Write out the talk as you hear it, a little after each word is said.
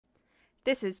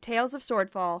This is Tales of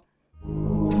Swordfall.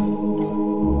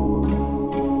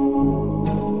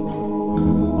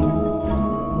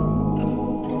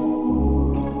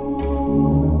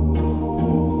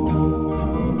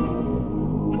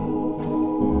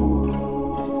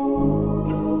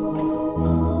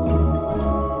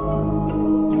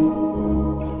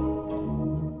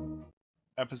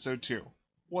 Episode 2.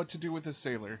 What to do with a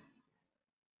sailor.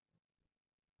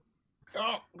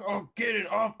 Oh, get it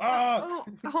off!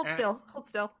 Hold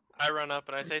still. I run up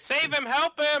and I say, "Save him!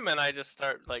 Help him!" And I just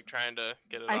start trying to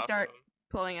get it off. I start of him.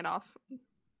 pulling it off.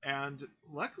 And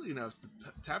luckily enough, the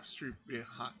tapestry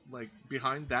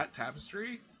behind that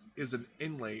tapestry is an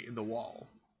inlay in the wall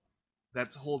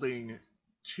that's holding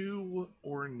 2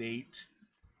 ornate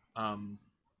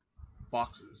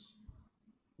boxes.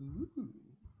 Ooh.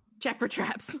 Check for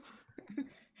traps.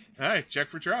 Alright, check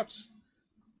for traps.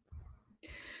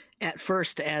 At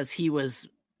first, as he was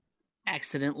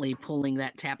accidentally pulling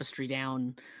that tapestry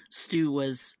down, Stu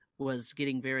was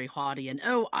getting very haughty and,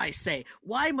 "Oh, I say,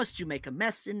 why must you make a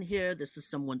mess in here? This is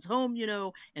someone's home, you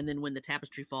know." And then when the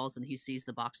tapestry falls and he sees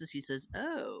the boxes, he says,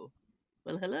 "Oh,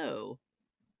 well, hello."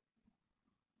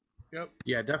 Yep.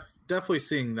 Yeah, definitely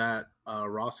seeing that.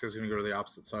 Roscoe's going to go to the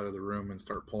opposite side of the room and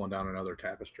start pulling down another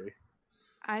tapestry.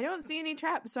 I don't see any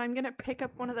traps, so I'm going to pick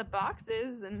up one of the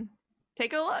boxes and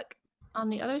take a look. On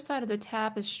the other side of the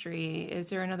tapestry, is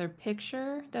there another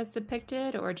picture that's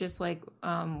depicted, or just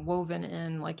woven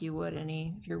in like you would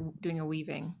if you're doing a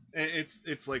weaving?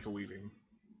 It's like a weaving.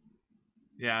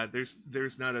 Yeah,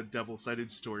 there's not a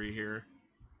double-sided story here.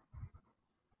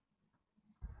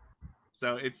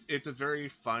 So it's a very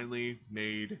finely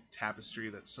made tapestry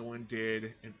that someone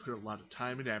did and put a lot of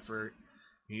time and effort.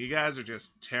 And you guys are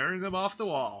just tearing them off the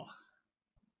wall.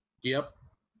 Yep.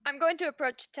 I'm going to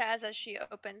approach Taz as she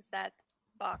opens that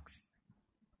box.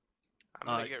 I'm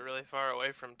gonna get really far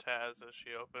away from Taz as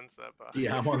she opens that box.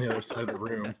 Yeah, I'm on the other side of the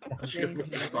room.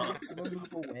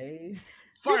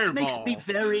 This makes me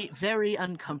very, very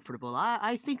uncomfortable.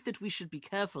 I think that we should be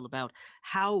careful about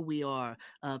how we are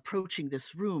approaching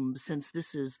this room, since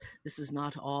this is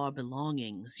not our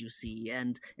belongings, you see,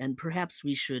 and perhaps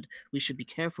we should be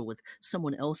careful with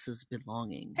someone else's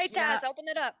belongings. Hey Taz, open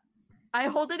it up. I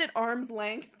hold it at arm's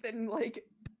length and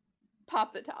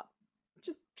pop the top,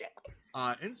 just gently.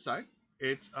 Inside,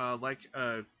 it's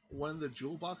one of the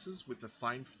jewel boxes with the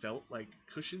fine felt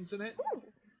cushions in it. Ooh.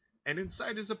 And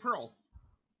inside is a pearl.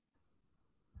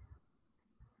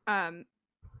 Can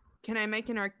I make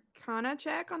an Arcana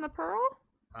check on the pearl?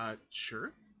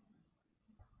 Sure.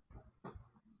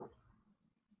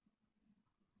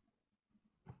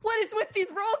 What is with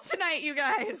these rolls tonight, you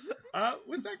guys?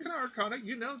 With that kind of Arcana,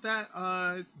 you know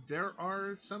that there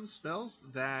are some spells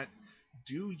that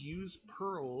do use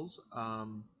pearls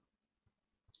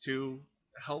to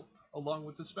help along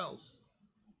with the spells.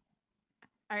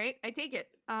 All right, I take it.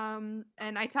 And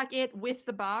I tuck it with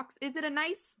the box. Is it a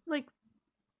nice,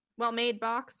 well-made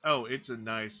box? Oh, it's a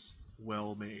nice,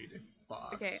 well-made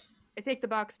box. Okay, I take the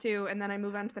box too, and then I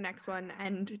move on to the next one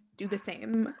and do the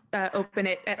same. Open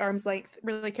it at arm's length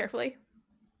really carefully.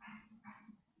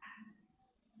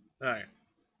 Alright.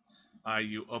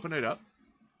 You open it up,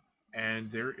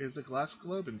 and there is a glass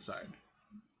globe inside.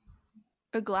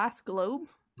 A glass globe?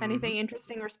 Anything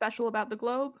interesting or special about the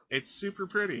globe? It's super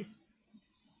pretty.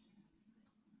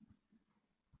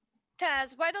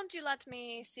 Taz, why don't you let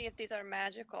me see if these are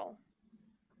magical?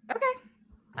 Okay.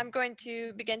 I'm going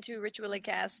to begin to ritually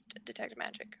cast Detect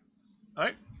Magic.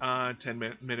 Alright,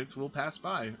 10 minutes will pass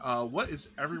by. What is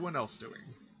everyone else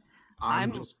doing?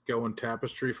 I'm just going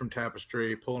tapestry from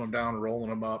tapestry, pulling them down and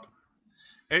rolling them up.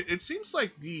 It seems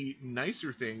like the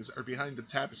nicer things are behind the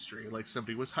tapestry, like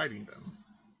somebody was hiding them.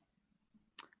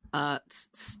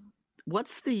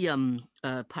 What's the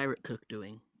pirate cook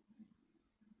doing?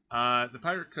 The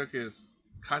pirate cook is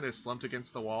kind of slumped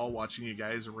against the wall watching you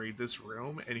guys raid this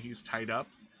room, and he's tied up.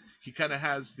 He kind of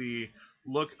has the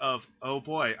look of, "Oh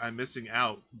boy, I'm missing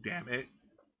out, damn it,"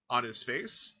 on his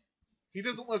face. He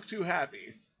doesn't look too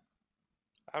happy.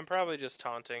 I'm probably just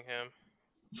taunting him.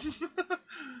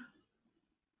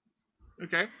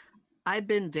 Okay. I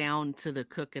bend down to the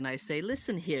cook and I say,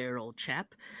 "Listen here, old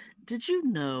chap. Did you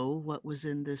know what was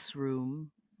in this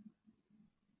room?"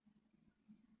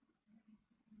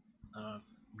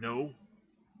 No.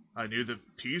 I knew the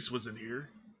piece was in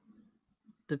here.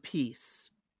 The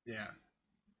piece? Yeah.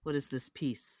 What is this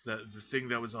piece? The thing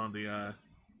that was on the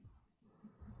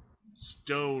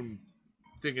stone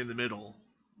thing in the middle.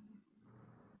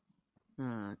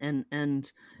 And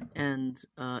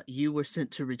you were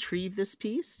sent to retrieve this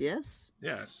piece, yes?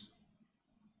 Yes.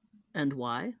 And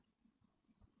why?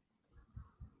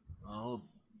 Well,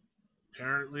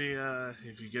 Apparently,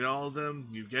 if you get all of them,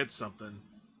 you get something.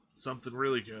 Something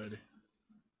really good.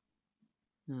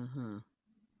 Uh-huh.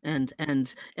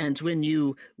 And when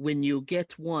you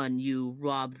get one, you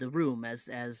rob the room,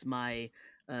 as my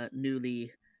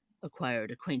newly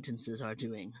acquired acquaintances are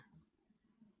doing.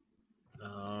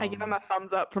 I give him a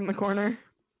thumbs up from the corner.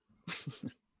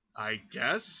 I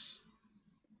guess.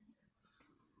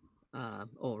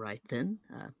 All right then.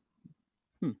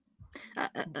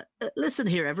 Listen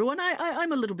here, everyone.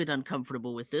 I'm a little bit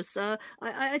uncomfortable with this.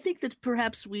 I think that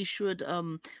perhaps we should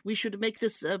make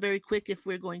this very quick if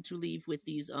we're going to leave with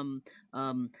these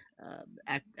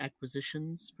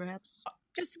acquisitions, perhaps.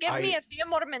 Just give me a few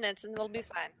more minutes and we'll be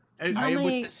fine. And, How I am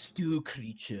many- with the stew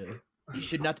creature. You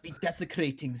should not be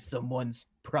desecrating someone's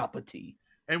property.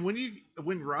 and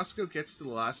when Roscoe gets to the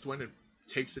last one and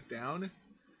takes it down,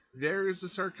 there is a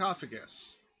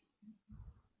sarcophagus.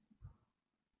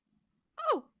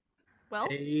 Oh, well,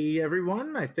 Hey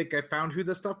everyone, I think I found who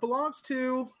this stuff belongs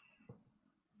to.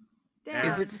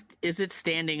 damn. Is it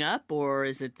standing up, or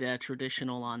is it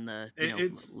traditional on the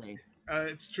It's- laying?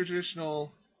 It's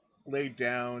traditional, laid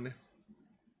down,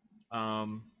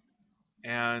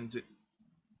 and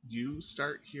you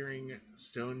start hearing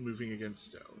stone moving against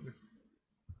stone.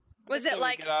 Was So it we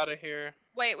like get out of here?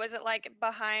 wait, was it like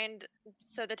behind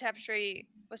so the tapestry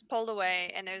was pulled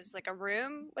away and there's like a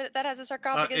room that has a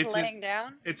sarcophagus it's an- laying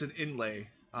down? It's an inlay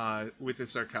with the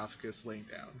sarcophagus laying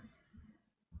down.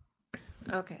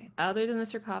 Okay. Other than the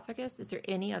sarcophagus, is there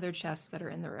any other chests that are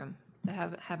in the room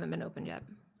that haven't been opened yet?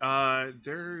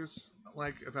 There's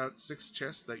like about 6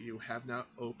 chests that you have not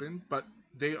opened, but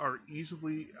they are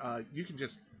easily. You can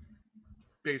just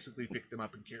basically pick them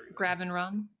up and carry them. Grab and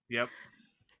run. Yep.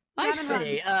 I Grab and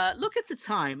say, look at the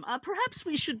time. Perhaps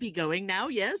we should be going now.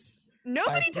 Yes.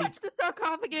 Nobody think- touch the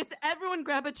sarcophagus. Everyone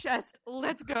grab a chest.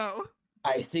 Let's go.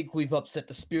 I think we've upset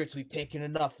the spirits. We've taken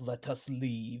enough. Let us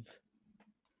leave.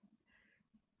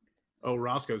 Oh,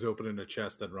 Roscoe's opening a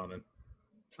chest and running.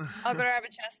 I'll grab a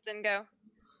chest and go.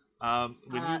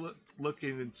 When you look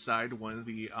inside one of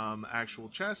the actual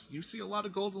chests, you see a lot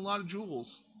of gold and a lot of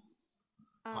jewels.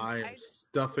 I am I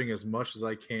stuffing as much as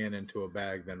I can into a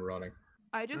bag, then running.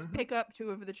 just Mhm. pick up 2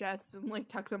 of the chests and like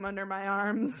tuck them under my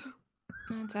arms.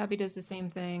 And Tabby does the same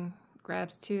thing.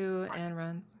 Grabs 2 and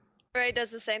runs. Ray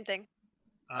does the same thing.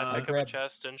 I pick up grab- a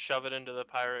chest and shove it into the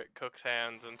pirate cook's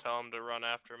hands and tell him to run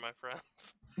after my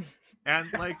friends.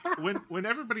 And like when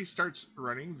everybody starts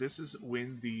running, this is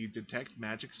when the detect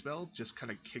magic spell just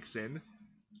kind of kicks in,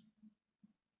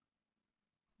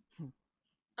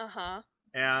 Uh-huh.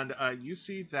 and you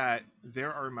see that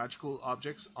there are magical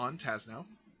objects on Tasno,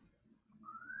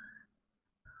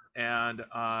 and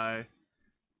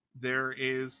there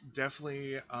is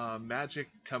definitely magic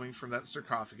coming from that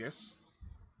sarcophagus.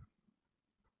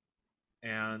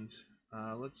 And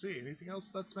let's see, anything else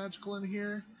that's magical in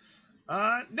here?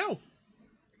 No.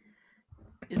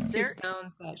 Is 2 there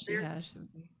stones that she there- has.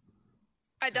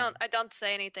 I don't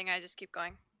say anything, I just keep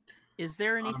going. is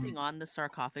there anything on the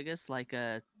sarcophagus, like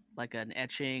an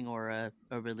etching or a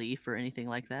relief or anything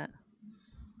like that?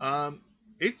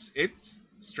 It's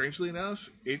strangely enough,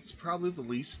 it's probably the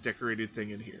least decorated thing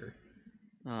in here.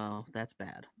 Oh, that's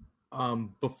bad.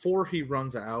 Before he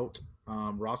runs out,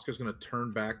 Roscoe's going to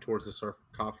turn back towards the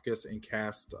sarcophagus and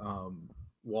cast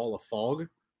Wall of Fog.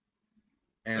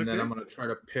 And then Okay. I'm going to try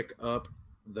to pick up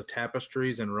the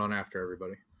tapestries and run after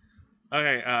everybody.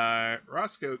 Okay,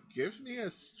 Roscoe, give me a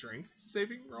strength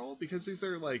saving roll, because these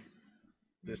are like...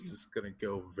 This is going to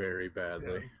go very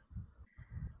badly.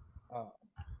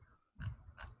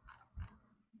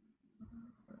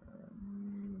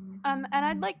 And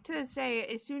I'd like to say,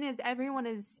 as soon as everyone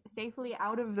is safely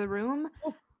out of the room,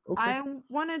 Okay. I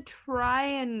want to try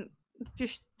and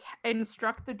just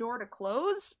instruct the door to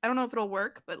close. I don't know if it'll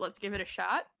work, but let's give it a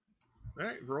shot.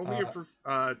 Alright, roll me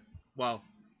well,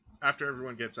 after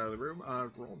everyone gets out of the room,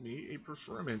 roll me a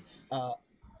performance.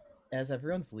 As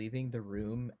everyone's leaving the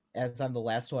room, as I'm the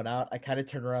last one out, I kind of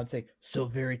turn around and say, "So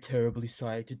very terribly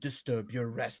sorry to disturb your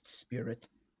rest, spirit."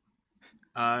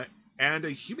 And a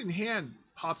human hand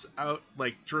pops out,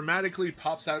 like, dramatically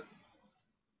pops out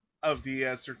of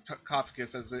the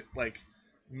sarcophagus as it, like,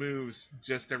 moves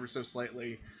just ever so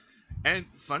slightly. And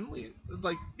funnily,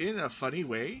 like, in a funny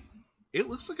way, it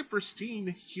looks like a pristine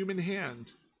human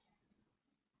hand.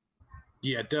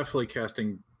 Yeah, definitely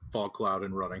casting Fog Cloud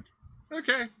and running.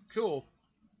 Okay, cool.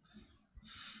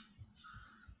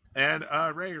 And,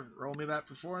 Ray, roll me that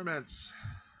performance.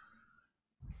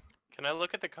 Can I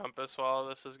look at the compass while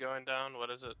this is going down?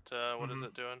 What is it? What is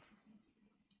it doing?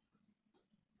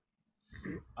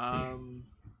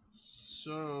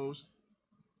 So,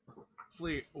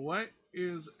 Fleet, what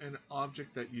is an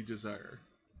object that you desire?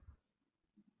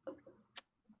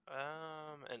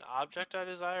 An object I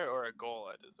desire or a goal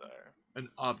I desire? An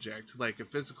object, like a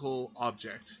physical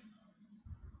object.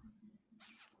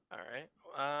 Alright.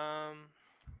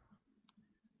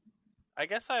 I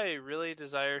guess I really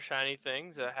desire shiny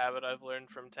things, a habit I've learned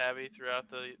from Tabby throughout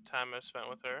the time I've spent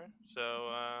with her. So,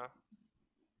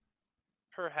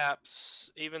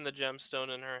 perhaps even the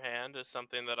gemstone in her hand is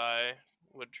something that I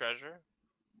would treasure.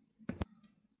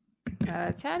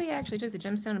 Tabby actually took the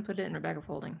gemstone and put it in her bag of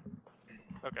holding.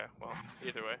 Okay, well,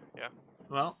 either way, yeah.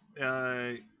 Well,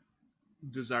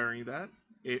 desiring that,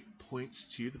 it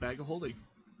points to the bag of holding.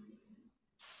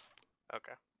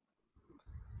 Okay.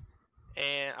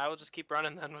 And I will just keep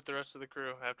running then with the rest of the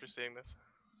crew after seeing this.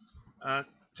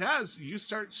 Taz, you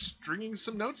start stringing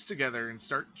some notes together and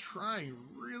start trying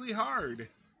really hard.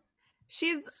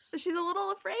 She's a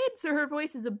little afraid, so her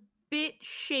voice is a bit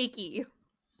shaky.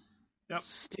 Yep.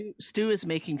 Stu is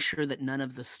making sure that none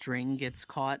of the string gets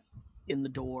caught in the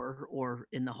door or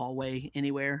in the hallway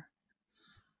anywhere.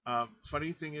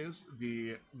 Funny thing is,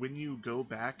 when you go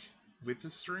back with the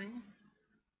string,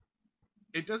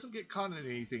 it doesn't get caught in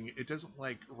anything. It doesn't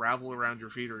like ravel around your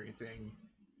feet or anything.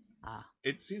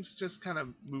 It seems to just kind of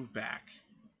move back.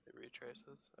 It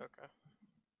retraces. Okay.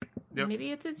 Yep.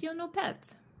 Maybe it is your new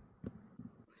pet.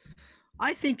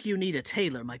 I think you need a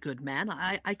tailor, my good man.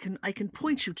 I can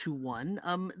point you to one.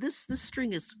 This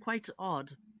string is quite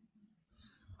odd.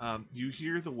 You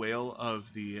hear the wail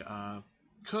of the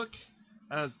cook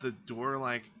as the door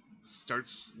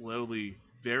starts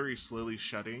very slowly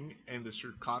shutting, and the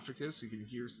sarcophagus you can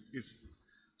hear is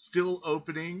still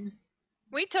opening.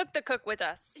 We took the cook with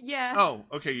us. Yeah. Oh,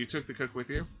 okay, you took the cook with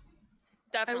you? I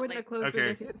Definitely. wouldn't have closed Okay.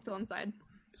 it if it was still inside.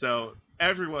 So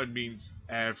everyone means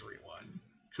everyone.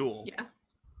 Cool. Yeah.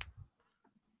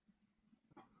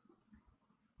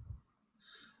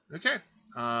 Okay.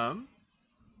 Yeah.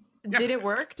 Did it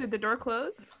work? Did the door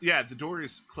close? Yeah, the door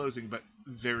is closing, but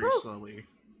very Woo. slowly.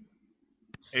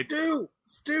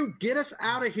 Stu, get us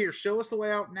out of here. Show us the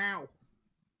way out now.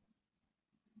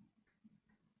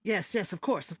 Yes, of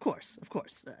course.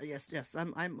 Yes.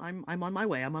 I'm on my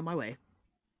way. I'm on my way.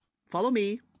 Follow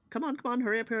me. Come on.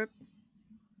 Hurry up.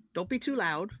 Don't be too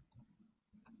loud.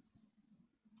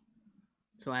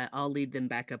 So I'll lead them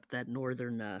back up that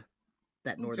northern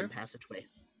passageway.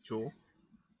 Cool.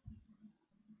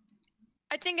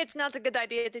 I think it's not a good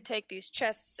idea to take these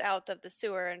chests out of the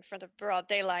sewer in front of broad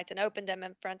daylight and open them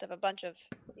in front of a bunch of,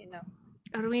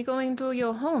 Are we going to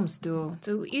your homes,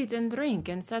 to eat and drink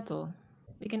and settle?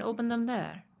 We can open them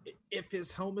there. If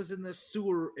his home is in this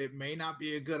sewer, it may not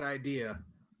be a good idea.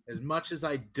 As much as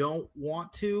I don't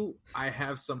want to, I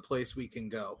have some place we can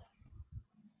go.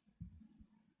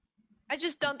 I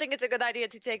just don't think it's a good idea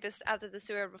to take this out of the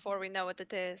sewer before we know what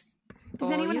it is. Does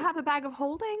Oh, anyone you- have a bag of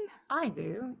holding? I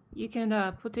do. You can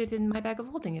put it in my bag of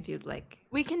holding if you'd like.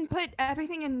 We can put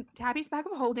everything in Tabby's bag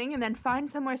of holding and then find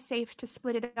somewhere safe to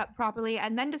split it up properly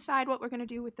and then decide what we're going to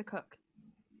do with the cook.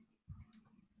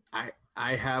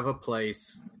 I have a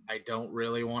place. I don't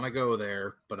really want to go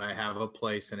there, but I have a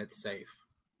place and it's safe.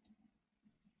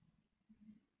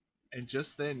 And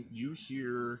just then you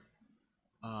hear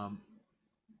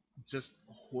just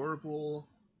horrible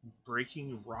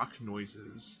breaking rock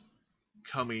noises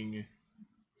coming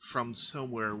from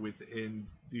somewhere within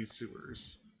these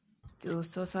sewers. Stu,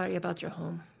 so sorry about your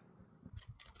home.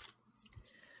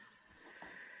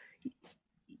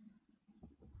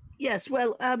 Yes,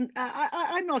 well, I'm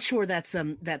not sure that's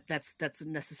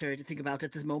necessary to think about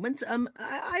at this moment.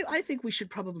 I think we should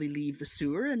probably leave the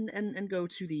sewer and go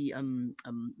to the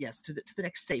yes, to the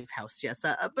next safe house. Yes,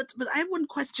 but I have one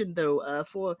question though.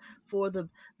 For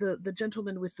the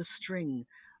gentleman with the string,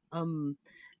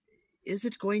 is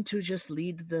it going to just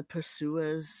lead the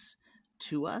pursuers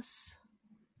to us?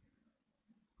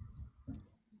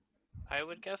 I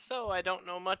would guess so. I don't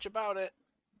know much about it.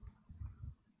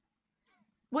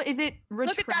 What is it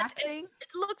Look at that. retracting? It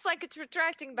looks like it's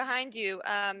retracting behind you,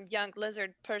 young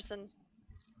lizard person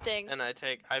thing. And I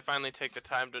finally take the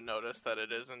time to notice that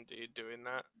it is indeed doing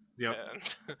that. Yep.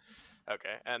 And,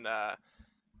 okay, and I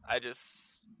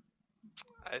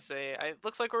say, it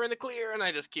looks like we're in the clear, and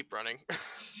I just keep running.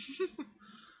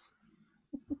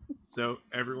 So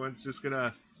everyone's just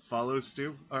gonna follow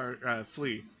Stu or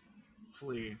flee.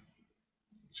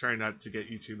 Try not to get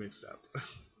you two mixed up.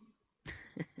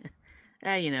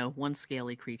 One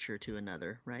scaly creature to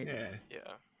another, right? Yeah.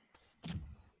 Yeah.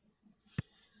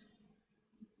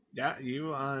 Yeah,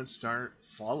 you start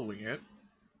following it.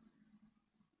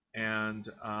 And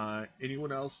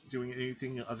anyone else doing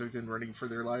anything other than running for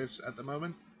their lives at the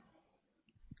moment?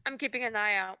 I'm keeping an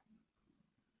eye out.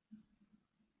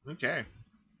 Okay.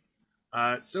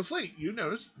 So Flea, you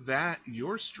notice that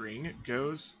your string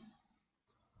goes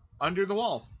under the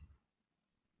wall.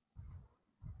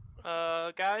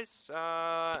 Guys,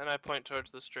 and I point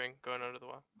towards the string going under the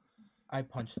wall. I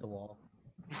punch the wall.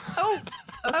 Oh,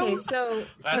 Okay, Oh. so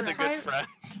That's the a good friend.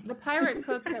 The pirate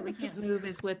cook that we can't move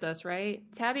is with us, right?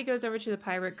 Tabby goes over to the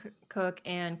pirate cook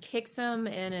and kicks him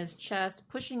in his chest,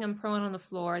 pushing him prone on the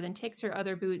floor, then takes her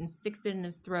other boot and sticks it in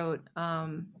his throat,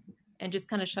 and just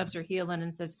kind of shoves her heel in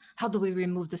and says, "How do we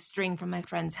remove the string from my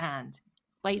friend's hand?"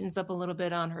 Lightens up a little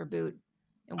bit on her boot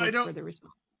and waits for the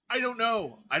response. I don't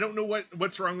know. I don't know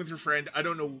what's wrong with your friend. I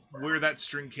don't know where that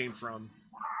string came from.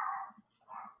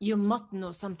 You must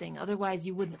know something, otherwise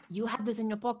you would. You had this in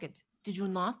your pocket, did you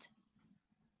not?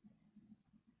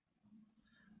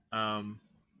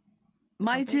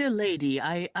 My dear lady,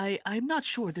 I'm not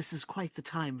sure this is quite the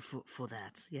time for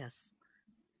that. Yes.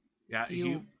 Yeah, Do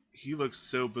you- he looks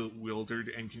so bewildered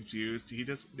and confused. He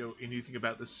doesn't know anything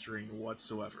about the string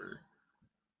whatsoever.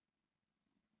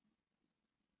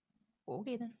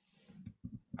 Okay then.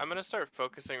 I'm gonna start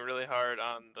focusing really hard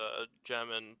on the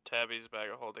gem in Tabby's bag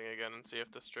of holding again and see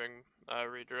if the string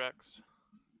redirects.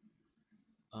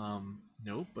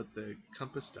 No, but the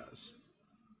compass does.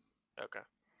 Okay.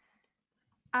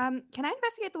 Can I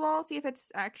investigate the wall, see if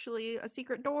it's actually a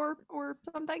secret door or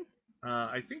something?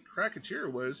 I think Krakatoa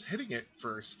was hitting it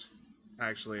first,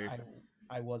 actually.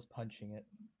 I was punching it.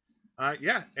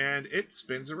 Yeah, and it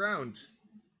spins around.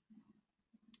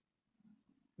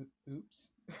 Oops.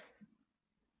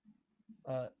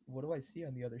 What do I see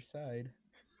on the other side?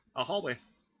 A hallway.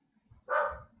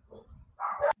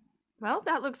 Well,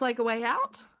 that looks like a way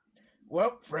out.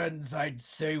 Well, friends, I'd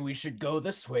say we should go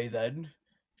this way then.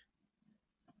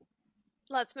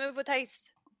 Let's move with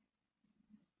haste.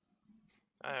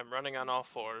 I am running on all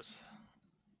fours.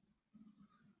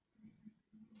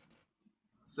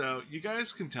 So you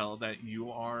guys can tell that you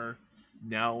are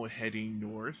now heading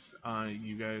north.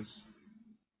 You guys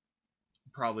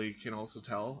probably can also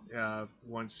tell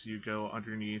once you go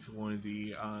underneath one of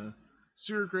the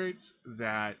sewer grates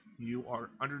that you are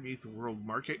underneath the World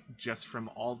Market just from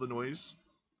all the noise.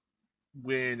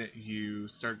 When you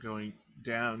start going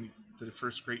down, the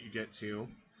first grate you get to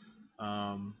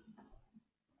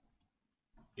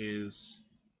is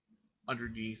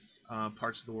underneath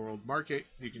parts of the World Market.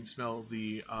 You can smell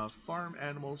the farm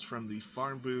animals from the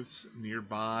farm booths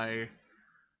nearby.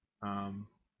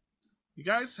 You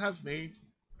guys have made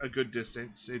a good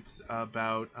distance. It's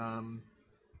about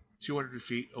 200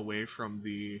 feet away from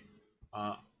the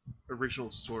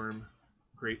original storm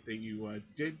grate that you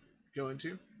did go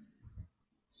into.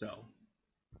 So,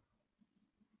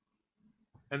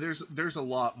 and there's a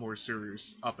lot more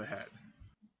sewers up ahead.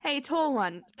 Hey, Tall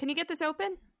One, can you get this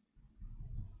open?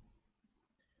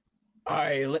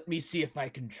 Let me see if I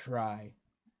can try.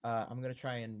 I'm gonna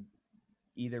try and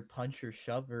either punch or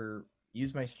shove or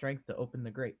use my strength to open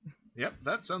the grate. Yep,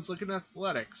 that sounds like an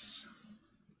athletics.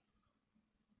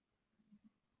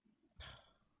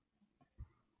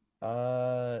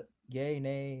 Yay,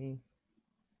 nay.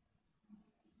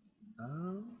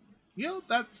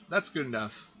 That's good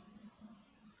enough.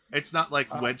 It's not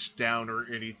like wedged down or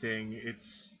anything.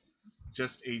 It's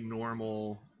just a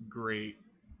normal grate.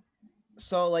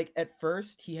 So, like, at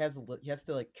first, he has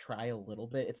to, like, try a little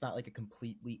bit. It's not, like, a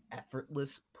completely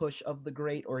effortless push of the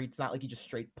grate, or it's not like he just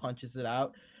straight punches it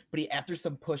out. But after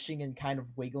some pushing and kind of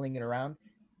wiggling it around,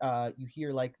 you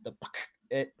hear, like,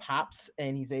 it pops,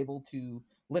 and he's able to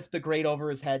lift the grate over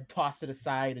his head, toss it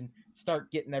aside, and start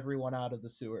getting everyone out of the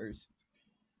sewers.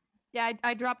 Yeah,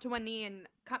 I drop to one knee and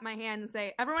cut my hand and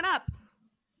say, "Everyone up!"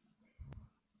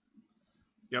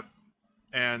 Yep.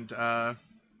 And,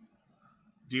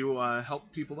 do you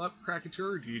help people up,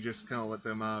 Krakatoa, or do you just kind of let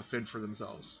them fend for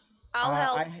themselves? I'll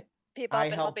help people up, I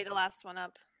and I'll help- be the last one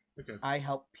up. Okay. I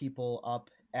help people up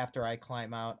after I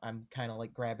climb out. I'm kind of,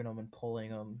 like, grabbing them and pulling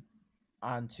them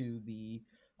onto the,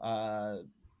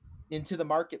 into the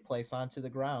marketplace, onto the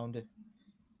ground.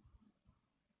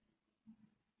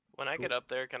 When I get up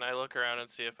there, can I look around and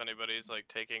see if anybody's like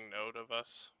taking note of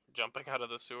us jumping out of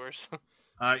the sewers?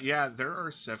 Yeah, there are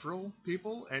several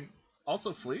people, and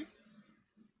also Flea.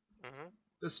 Mm-hmm.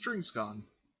 The string's gone.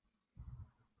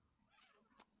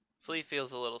 Flea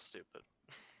feels a little stupid.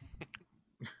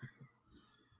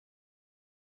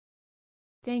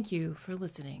 Thank you for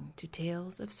listening to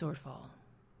Tales of Swordfall.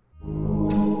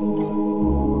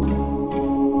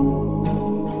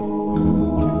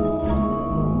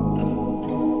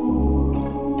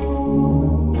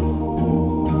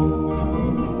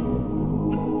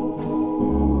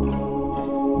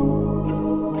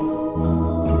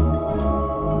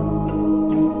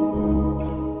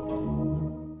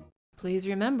 Please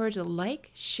remember to like,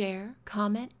 share,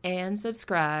 comment, and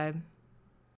subscribe.